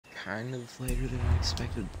kind of later than I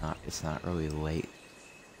expected. It's not really late,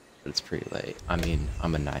 but it's pretty late. I mean,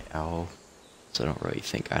 I'm a night owl, so I don't really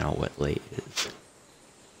think I know what late is.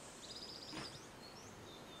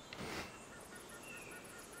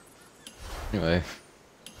 Anyway,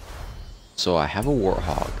 so I have a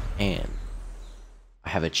warthog and I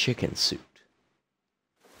have a chicken suit.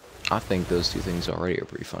 I think those two things already are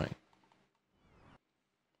pretty funny.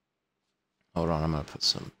 Hold on, I'm gonna put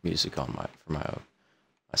some music on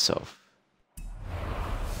myself.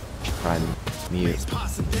 Should try and mute.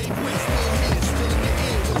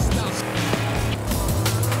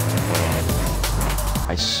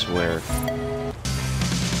 I swear.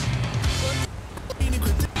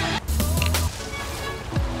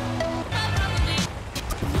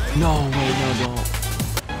 No, wait, no, don't.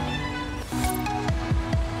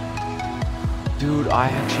 Dude, I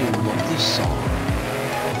actually love this song.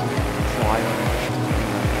 I don't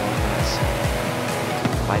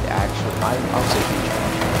I'd actually, I was a huge fan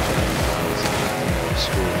of it when I was in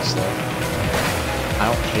school and stuff. I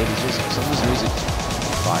don't hate it, just some of his music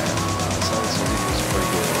fire. Some of his music was pretty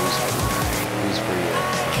good. It was pretty good.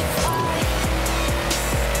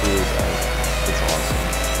 Dude, it's awesome.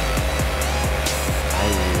 I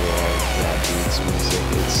love that dude's music.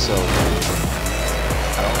 It's so good.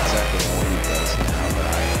 I don't exactly know what he does now,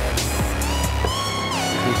 but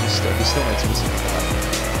he still makes music for that.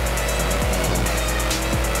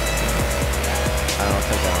 I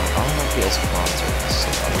don't know if he has concerts, so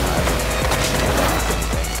I'm not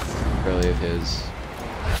really of his.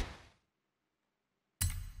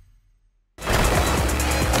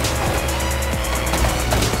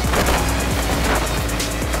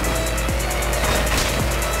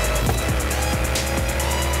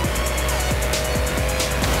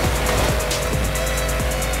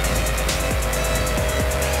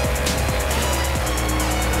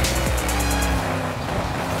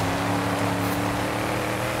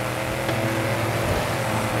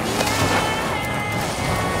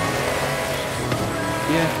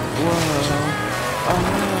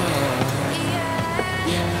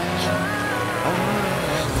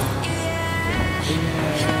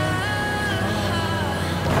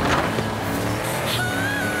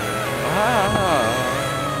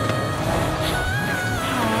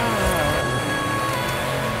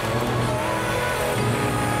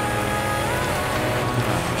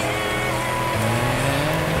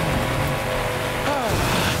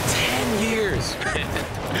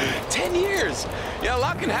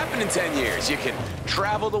 In 10 years, you can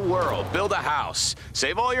travel the world, build a house,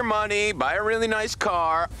 save all your money, buy a really nice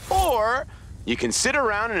car, or you can sit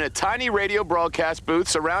around in a tiny radio broadcast booth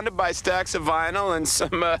surrounded by stacks of vinyl and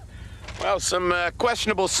some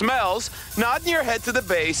questionable smells, nodding your head to the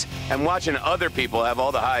bass and watching other people have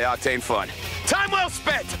all the high-octane fun. Time well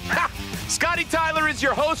spent! Ha! Scotty Tyler is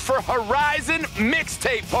your host for Horizon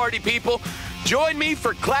Mixtape Party, people. Join me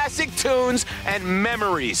for classic tunes and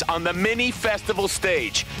memories on the mini festival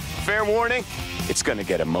stage. Fair warning, it's gonna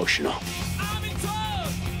get emotional.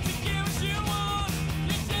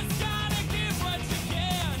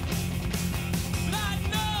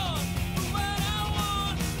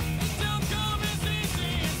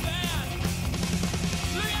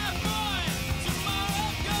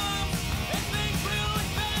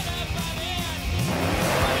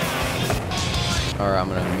 Alright, I'm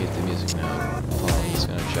gonna mute the music now. Hold on, I'm just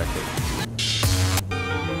gonna check it.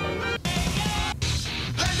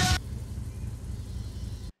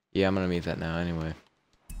 Yeah, I'm gonna mute that now anyway.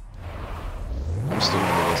 I'm still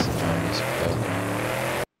gonna listen to my music though.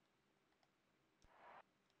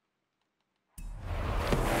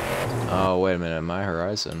 Oh, wait a minute, my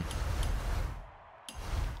Horizon.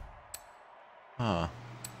 Huh.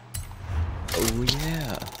 Oh,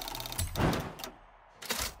 yeah.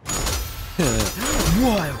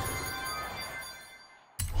 What?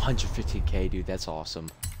 115k, dude, that's awesome.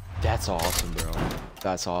 That's awesome, bro.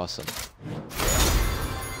 That's awesome.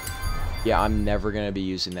 Yeah, I'm never gonna be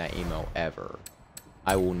using that emote ever.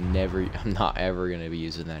 I'm not ever gonna be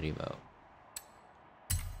using that emote.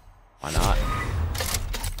 Why not?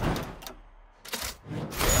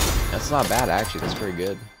 That's not bad, actually. That's pretty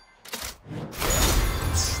good.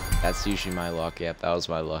 That's usually my luck. Yep, that was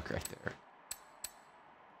my luck right there.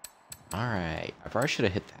 Alright, I probably should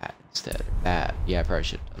have hit that instead. That. Yeah, I probably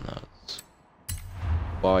should have done those.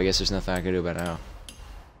 Well, I guess there's nothing I can do about now.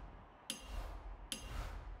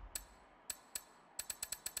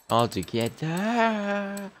 All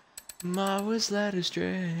together, I was led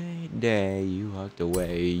astray. Day you walked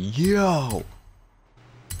away. Yo!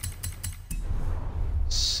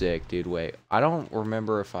 Sick, dude. Wait, I don't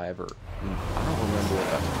remember if I ever... I don't remember what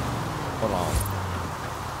I... Hold on.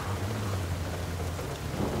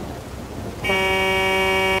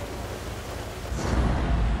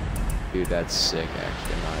 Dude, that's sick,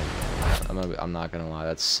 actually. I'm not gonna lie,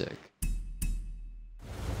 that's sick.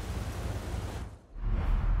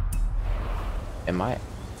 Am I?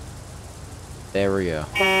 There we go.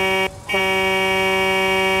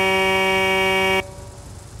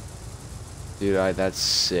 Dude, that's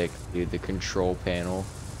sick, dude. The control panel.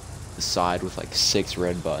 The side with like 6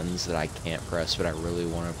 red buttons that I can't press, but I really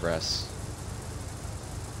want to press.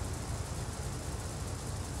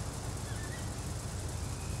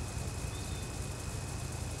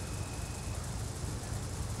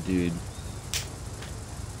 Dude.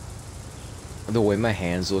 The way my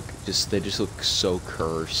hands look, they just look so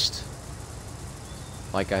cursed.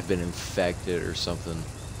 Like I've been infected or something.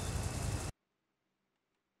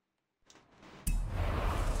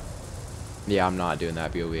 Yeah, I'm not doing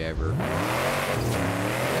that BOE ever.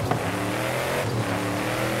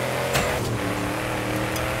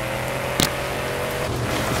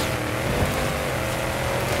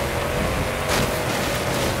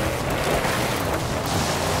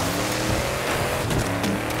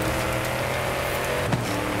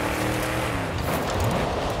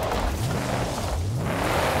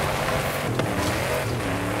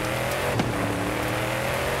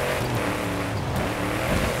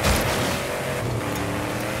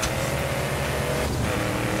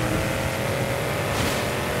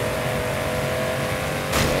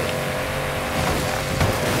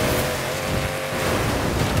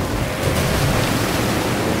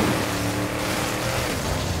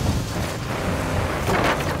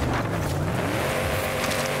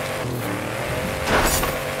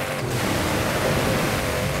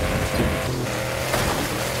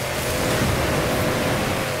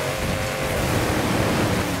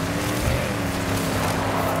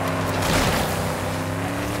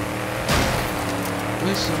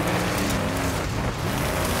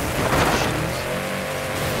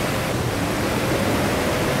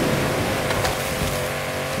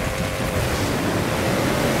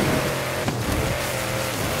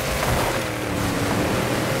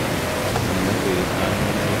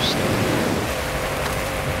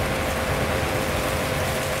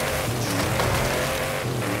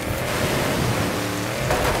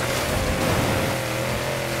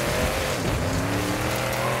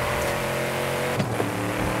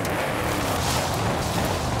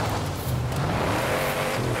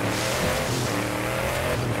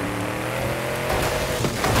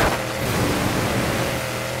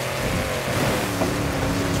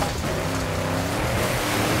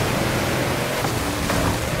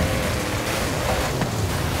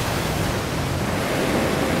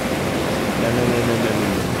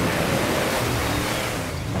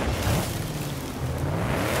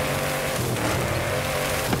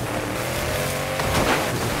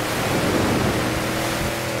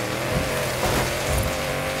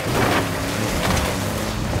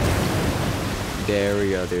 There we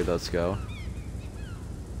go, dude. Let's go.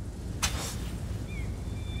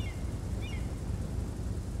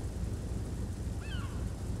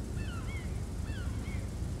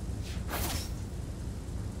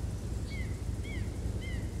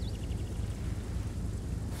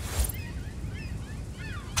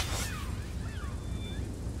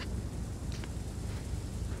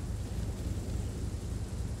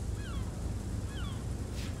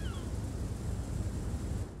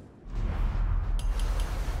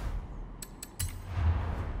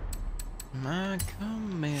 My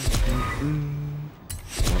command.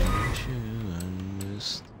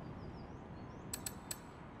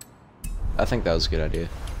 I think that was a good idea.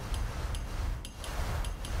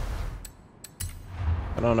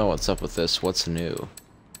 I don't know what's up with this. What's new?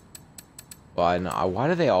 Why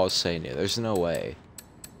do they all say new? There's no way.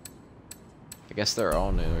 I guess they're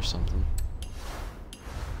all new or something.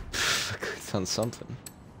 I clicked on something.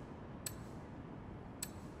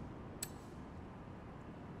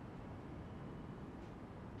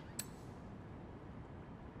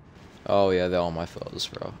 Oh yeah, they're all my photos,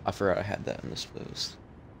 bro. I forgot I had that in this post.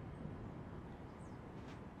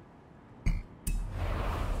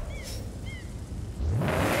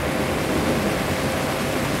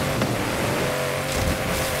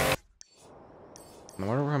 I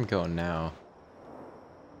wonder where I'm going now.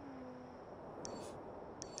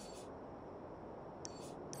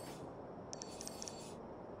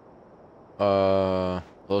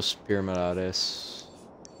 Los Pyramidales.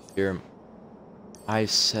 I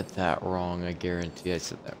said that wrong, I guarantee I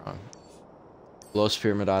said that wrong. Los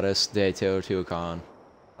Pyramidales de Teotihuacan.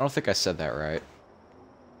 I don't think I said that right.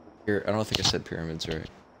 Here, I don't think I said pyramids right.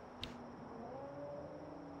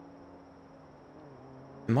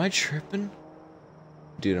 Am I tripping?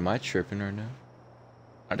 Dude, am I tripping right now?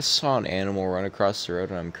 I just saw an animal run across the road,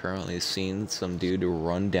 and I'm currently seeing some dude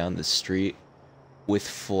run down the street with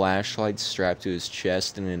flashlights strapped to his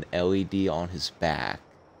chest and an LED on his back.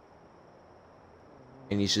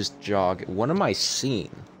 And he's just jogging. What am I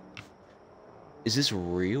seeing? Is this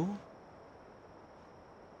real?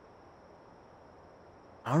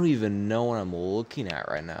 I don't even know what I'm looking at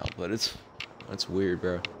right now, but it's weird,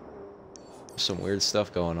 bro. There's some weird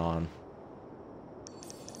stuff going on.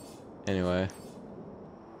 Anyway.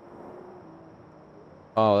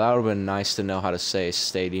 Oh, that would have been nice to know how to say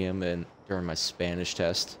stadium and during my Spanish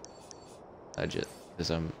test. Because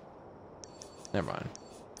never mind.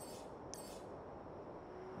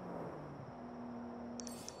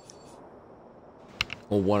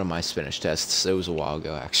 Well, one of my Spanish tests. It was a while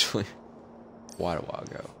ago, actually. Quite a while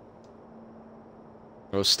ago.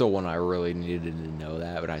 It was still one I really needed to know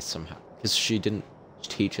that, but I somehow... Because she didn't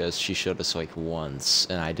teach us, she showed us like once,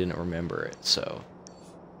 and I didn't remember it, so...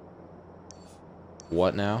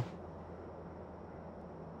 What now?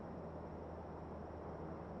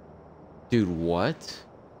 Dude, what?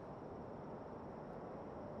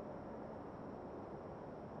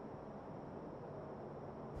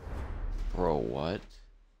 Bro, what?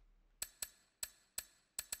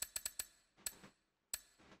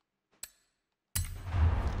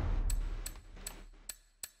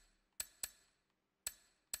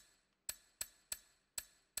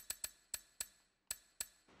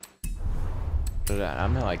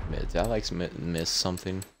 I'm like did I like miss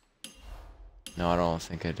something? No, I don't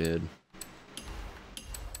think I did.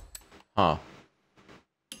 Huh.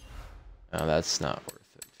 No, that's not worth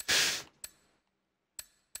it.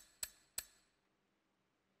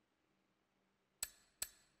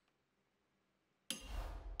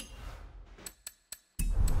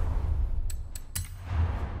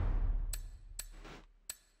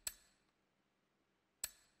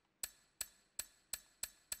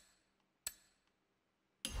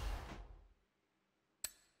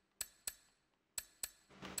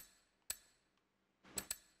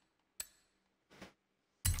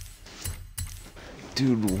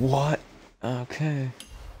 Dude, what? Okay.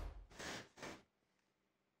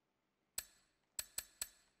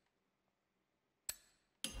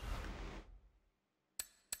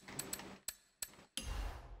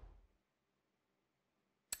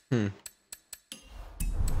 Hmm.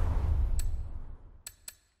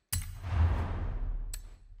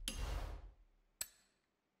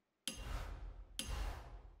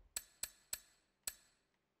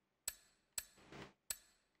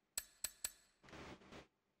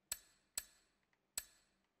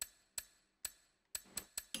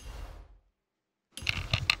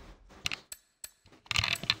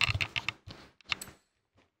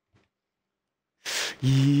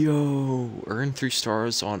 Yo, earn 3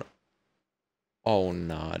 stars on... Oh,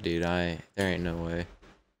 nah, dude, there ain't no way.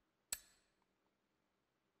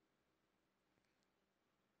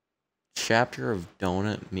 Chapter of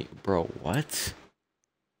donut meat. Bro, what?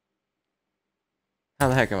 How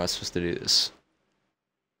the heck am I supposed to do this?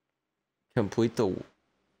 Complete the...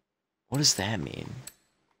 What does that mean?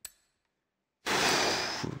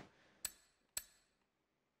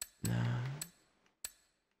 Nah.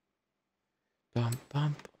 Bum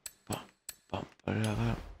bum bum bum ba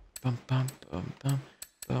bum bum bum bum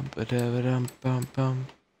bum ba bum bum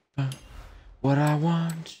bum. What I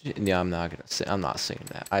want. Yeah, I'm not gonna sing. I'm not singing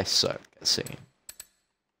that. I suck at singing.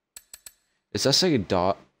 Is that like a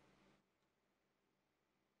dot?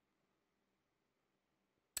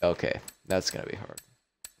 Okay, that's gonna be hard.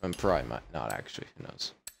 I'm probably might not actually. Who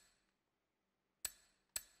knows?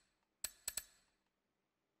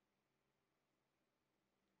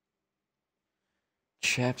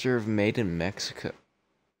 Chapter of Made in Mexico.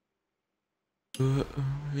 What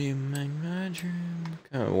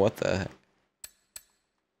the heck?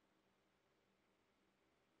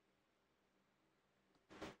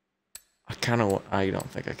 I don't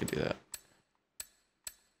think I could do that.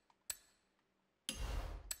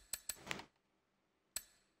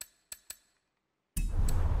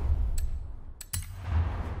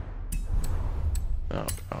 Oh,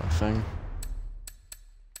 wrong thing.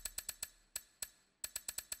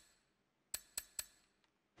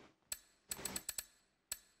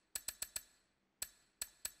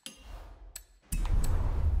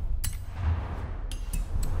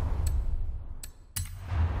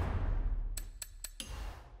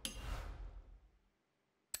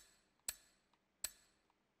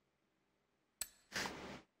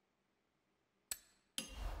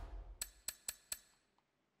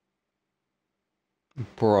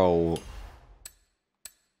 Bro.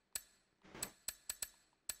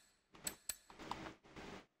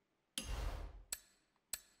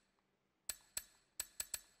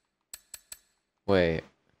 Wait.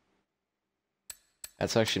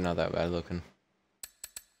 That's actually not that bad looking.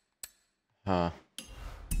 Huh.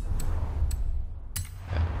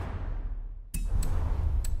 Yeah.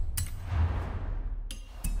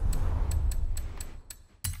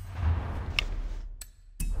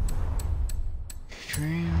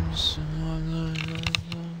 Dreams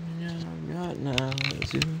not now.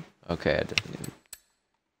 Okay, I didn't.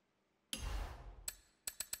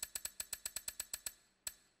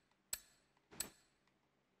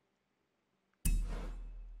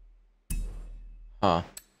 Huh.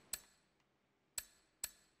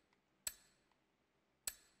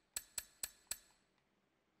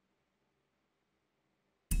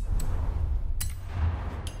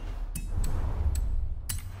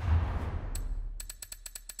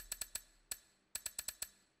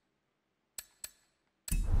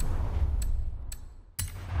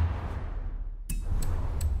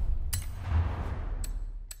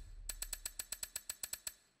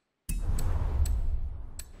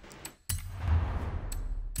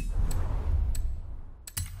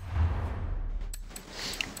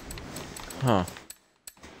 Huh.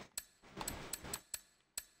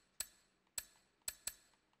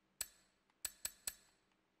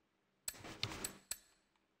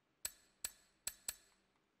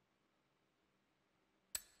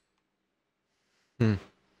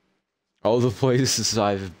 All the places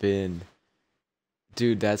I've been.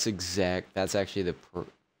 Dude, that's actually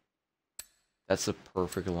that's the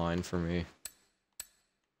perfect line for me.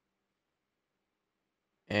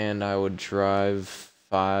 And I would drive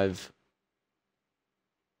 5.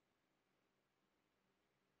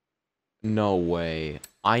 No way.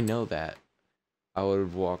 I know that. I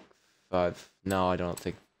would walk 5. No, I don't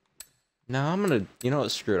think. No, I'm gonna. You know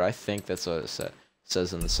what? Screw it. I think that's what it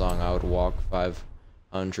says in the song. I would walk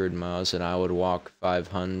 500 miles and I would walk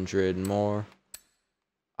 500 more.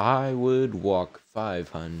 I would walk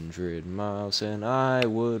 500 miles and I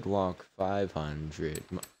would walk 500.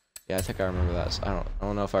 Yeah, I think I remember that. I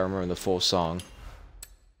don't know if I remember the full song.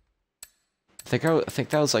 I think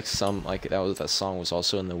that was like that song was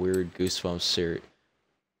also in the weird Goosebumps series.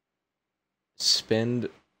 Spend.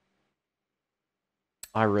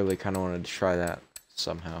 I really kind of wanted to try that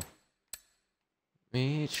somehow.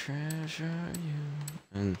 Me treasure you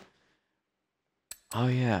and oh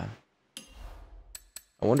yeah.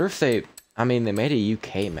 I wonder if they made a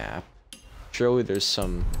UK map. Surely there's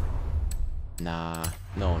some. Nah,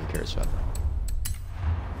 no one cares about that.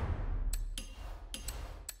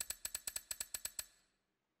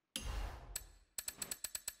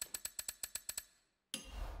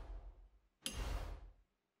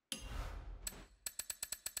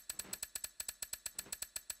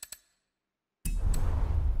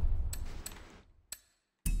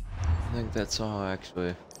 I think that's all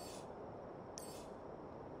actually.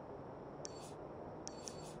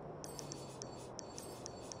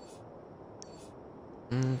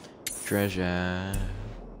 Treasure.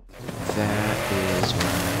 That is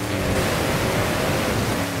my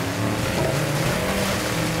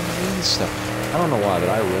stuff. I don't know why, but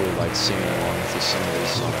I really like singing along to some of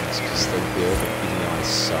these songs because they're good. Even though I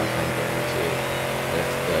suck, I guarantee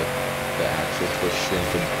if the actual Twitch stream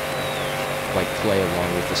could like play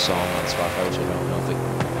along with the song on Spotify, which I don't know if I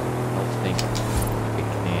don't think it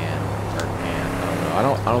can or can. I don't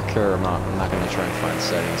know. I don't care. I'm not gonna try and find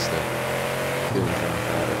settings to do anything like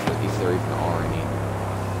that if there even are any.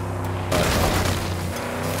 But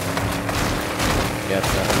yeah,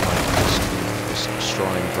 it's nothing like just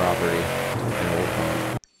destroying property in an old home.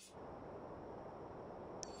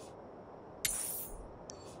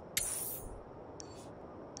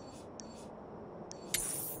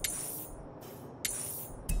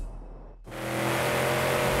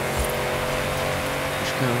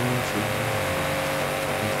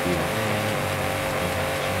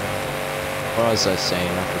 What was I saying?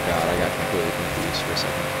 I forgot. I got completely confused for a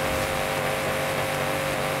second.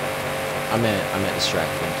 I meant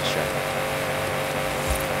distracted.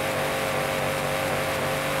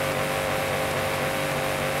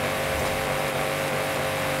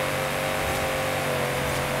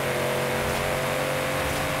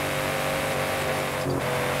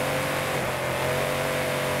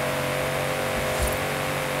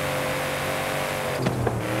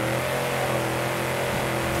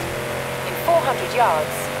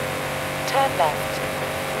 Yards. Turn left.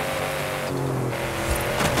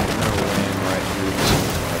 Right through this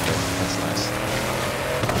one. Okay, that's nice.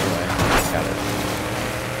 Anyway, got it.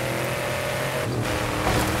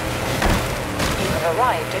 You have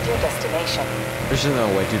arrived at your destination. There's no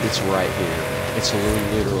way, dude. It's right here. It's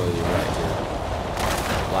literally right here.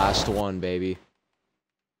 Last one, baby.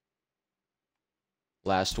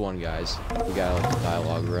 Last one, guys. We got like a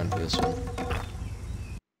dialogue run for this one.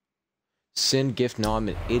 Send gift. No, I'm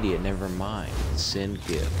an idiot. Never mind. Send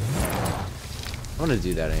gift. I'm gonna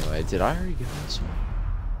do that anyway. Did I already go this one?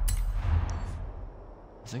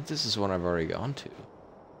 I think this is one I've already gone to.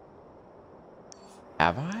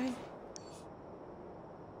 Have I?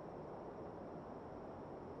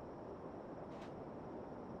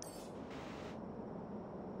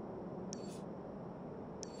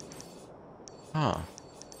 Huh.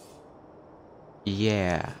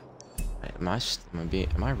 Yeah. Am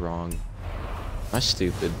I wrong? Am I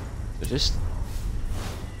stupid? Just...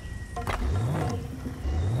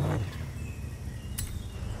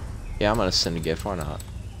 Yeah, I'm gonna send a gift. Why not?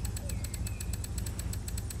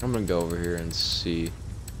 I'm gonna go over here and see.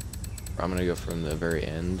 I'm gonna go from the very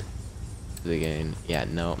end to the beginning. Yeah,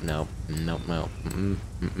 no.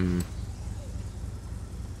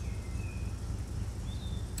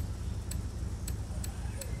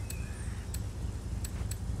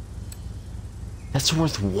 That's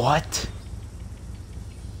worth what?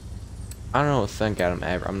 I don't think Adam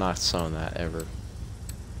ever. I'm not selling that ever.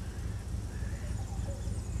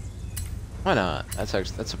 Why not? That's a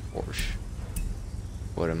Porsche.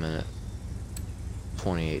 Wait a minute.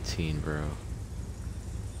 2018, bro.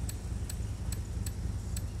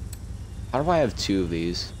 How do I have two of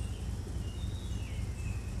these?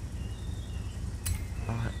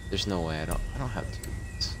 There's no way I don't have two of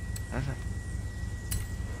these. I don't have.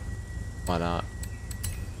 Why not?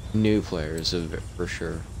 New players for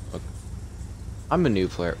sure. Look, I'm a new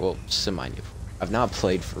player. Well, semi-new. I've not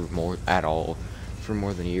played for more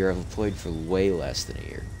than a year. I've played for way less than a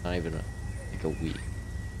year. Not even like a week.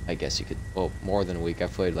 I guess you could. Well, more than a week.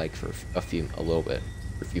 I've played like for a little bit,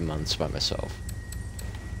 for a few months by myself.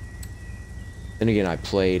 Then again, I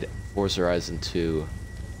played Forza Horizon 2.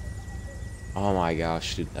 Oh my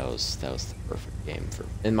gosh, dude, that was the perfect game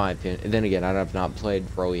in my opinion. And then again, I have not played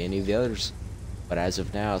probably any of the others, but as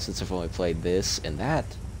of now, since I've only played this and that,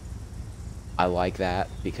 I like that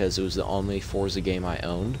because it was the only Forza game I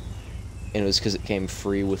owned, and it was because it came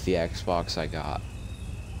free with the Xbox I got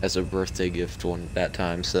as a birthday gift that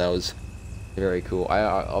time. So that was very cool. I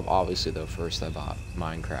obviously though first I bought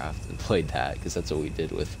Minecraft and played that because that's what we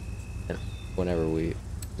did with whenever me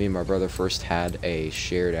and my brother first had a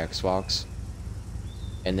shared Xbox.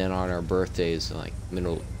 And then on our birthdays, like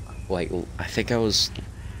I think I was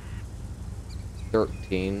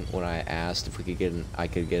 13 when I asked if we could get I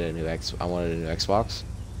wanted a new Xbox.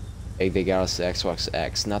 They got us the Xbox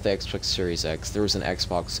X, not the Xbox Series X. There was an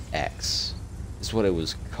Xbox X. It's what it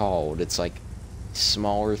was called. It's like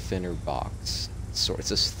smaller, thinner box. So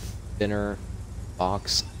it's a thinner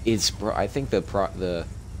box. I think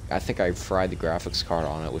I think I fried the graphics card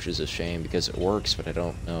on it, which is a shame because it works, but I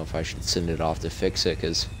don't know if I should send it off to fix it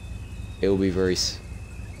because it would be very sad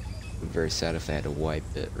if they had to wipe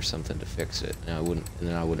it or something to fix it, and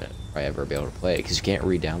then I wouldn't probably ever be able to play it because you can't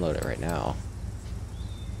re-download it right now.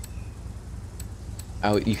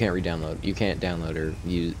 Oh, you can't re-download. You can't download or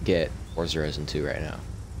get Forza Horizon 2 right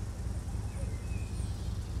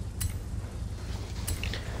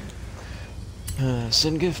now.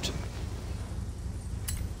 Send gift.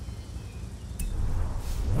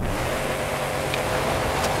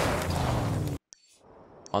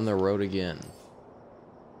 On the road again.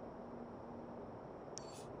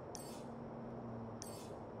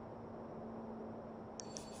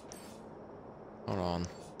 Hold on.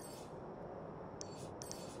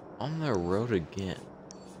 On the road again.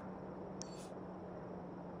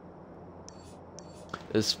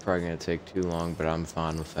 This is probably gonna take too long, but I'm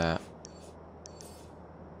fine with that.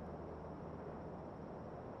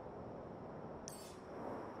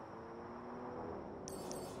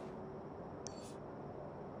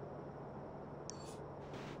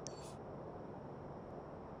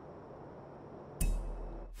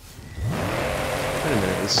 Wait a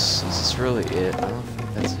minute, is this really it? I don't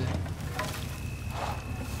think that's it.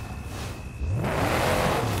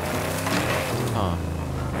 Huh.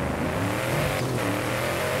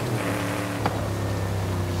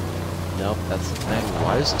 Nope, that's the thing.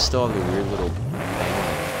 Why does it still have the weird little thing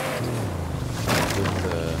with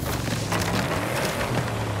the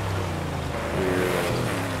weird,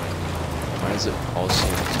 why is it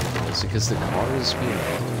pulsing? Is it because the car is being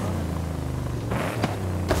hit?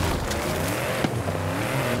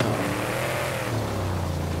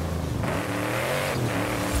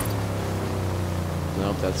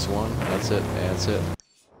 Nope, that's one. That's it. That's it.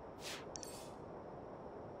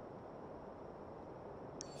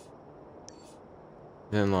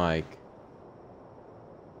 Then like,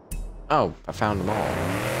 oh, I found them all.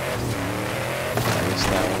 I guess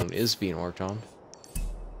that one is being worked on.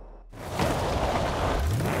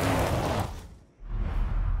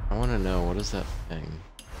 I want to know, what is that thing?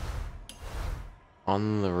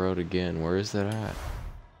 On the road again, where is that at?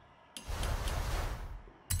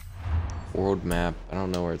 World map, I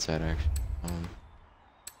don't know where it's at actually.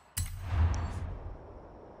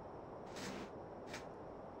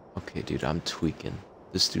 Okay, dude, I'm tweaking.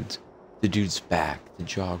 The dude's back. The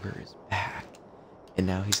jogger is back. And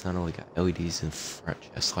now he's not only got LEDs and front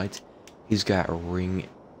chest lights, he's got ring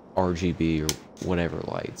RGB or whatever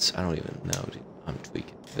lights. I don't even know, dude. I'm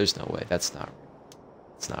tweaking. There's no way. That's not real.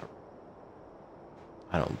 It's not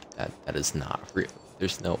real. That is not real.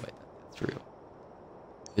 There's no way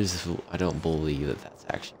that's real. I don't believe that that's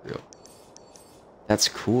actually real. That's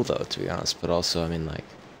cool though, to be honest, but also, I mean, like,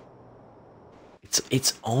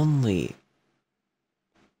 it's only,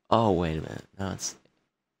 oh, wait a minute. No, it's,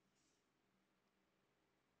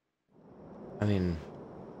 I mean,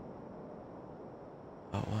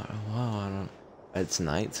 oh, wow, I don't, it's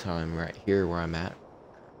nighttime right here where I'm at.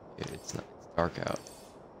 Dude, it's dark out.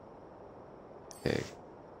 Okay,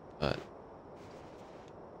 but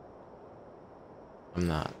I'm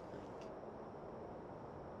not.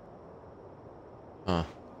 Huh.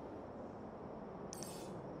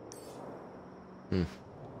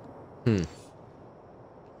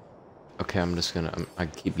 Okay, I'm just gonna, I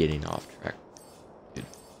keep getting off track. Dude,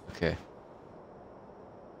 okay.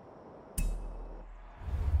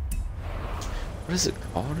 What is it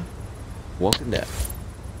called? Welcome to...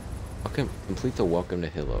 Okay, complete the Welcome to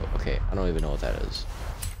Hilo. Okay, I don't even know what that is.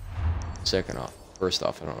 Second off, first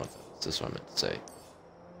off, I don't know if that's what I meant to say.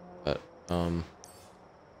 But,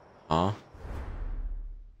 huh?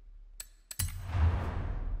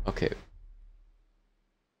 Okay.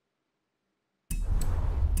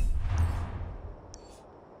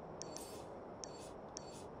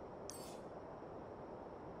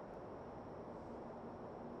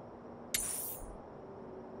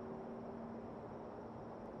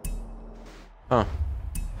 Huh.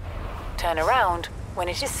 Turn around when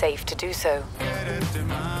it is safe to do so.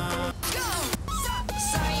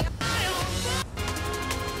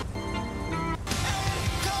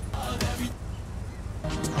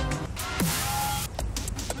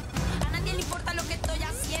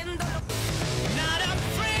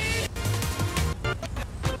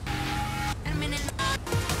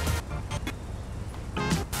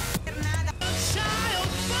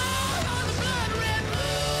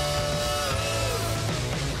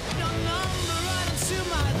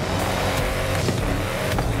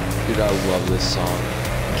 Dude, I love this song.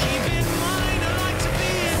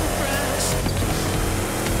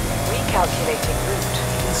 Recalculating route.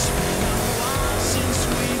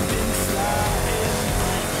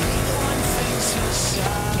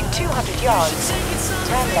 In 200 yards,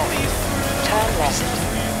 turn left. Turn left.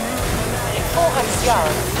 In 400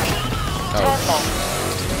 yards, turn left.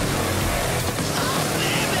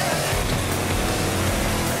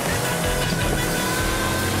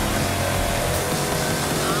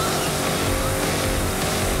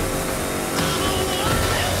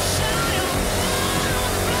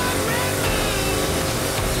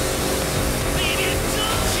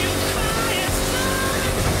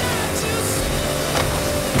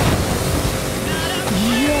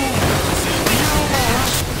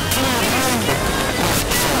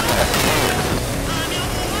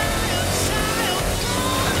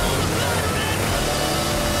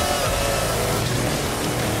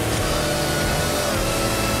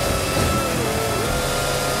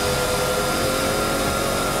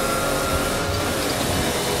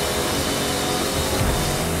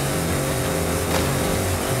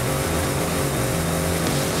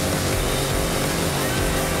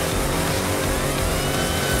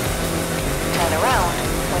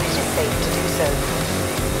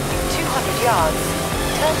 Yards,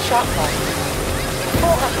 turn sharp left. In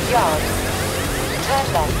 400 yards, turn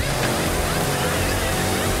left.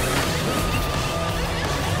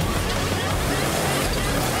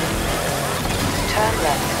 Turn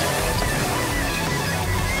left.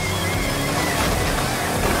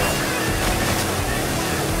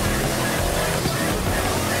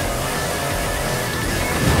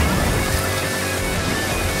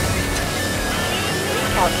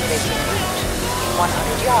 Recalculating route. In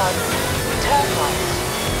 100 yards, turn right.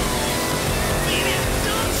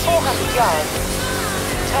 400 yards,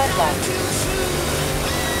 turn left.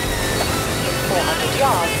 In 400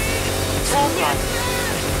 yards, turn right.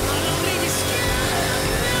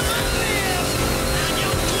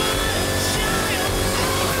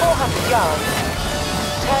 In 400 yards,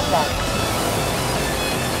 turn left.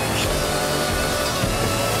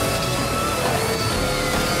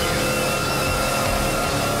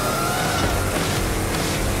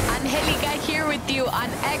 Angelica here with you on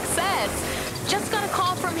XS. just got a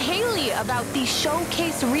call from Haley about the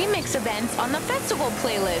showcase remix events on the festival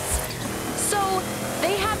playlist. So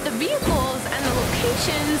they have the vehicles and the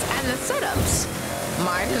locations and the setups.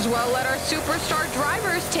 Might as well let our superstar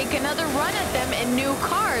drivers take another run at them in new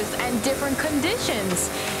cars and different conditions.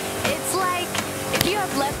 It's like if you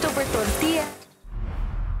have leftover tortilla.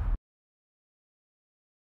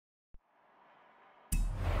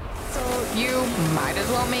 So you might as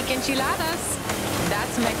well make enchiladas.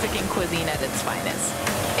 That's Mexican cuisine at its finest.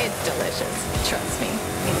 It's delicious, trust me.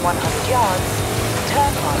 In 100 yards,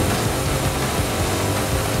 turn right.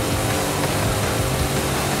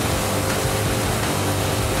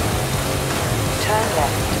 Turn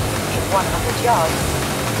left. In 100 yards,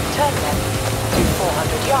 turn left. In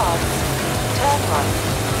 400 yards, turn right.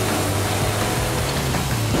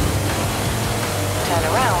 Turn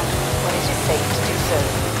around when it is safe to do so.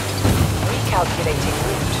 Recalculating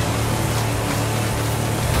route.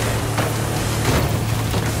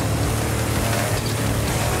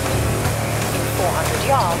 In 400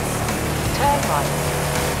 yards, turn right.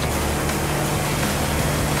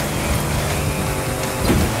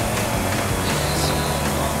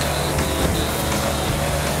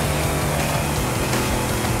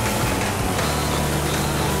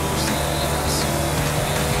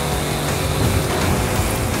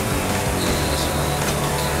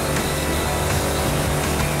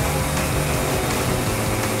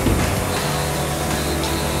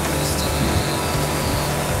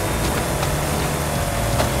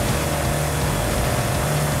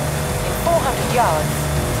 Yards,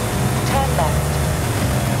 turn left.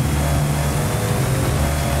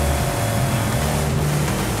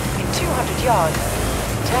 In 200 yards,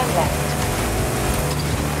 turn left.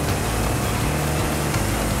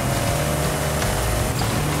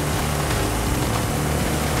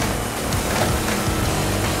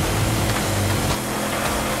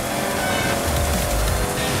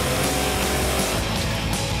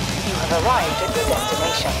 You have arrived at your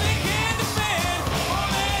destination.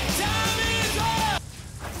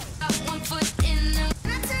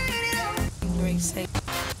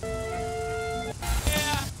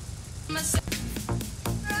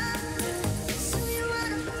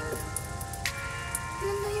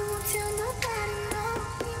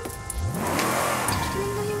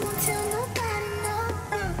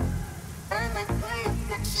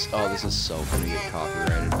 Oh, this is so gonna get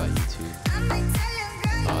copyrighted by YouTube.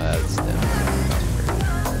 Oh, that's definitely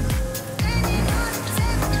copyrighted.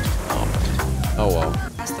 Oh well.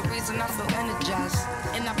 That's the reason I feel energized.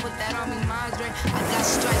 And I put that on me, mind's right. I got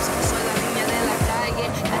stripes, soy la niña de la calle.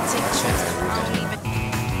 I take trips, I don't even.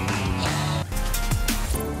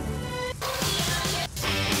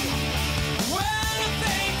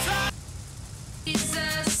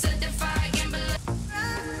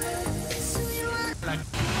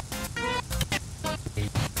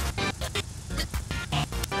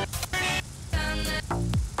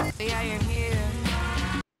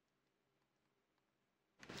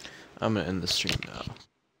 I'm gonna end the stream now.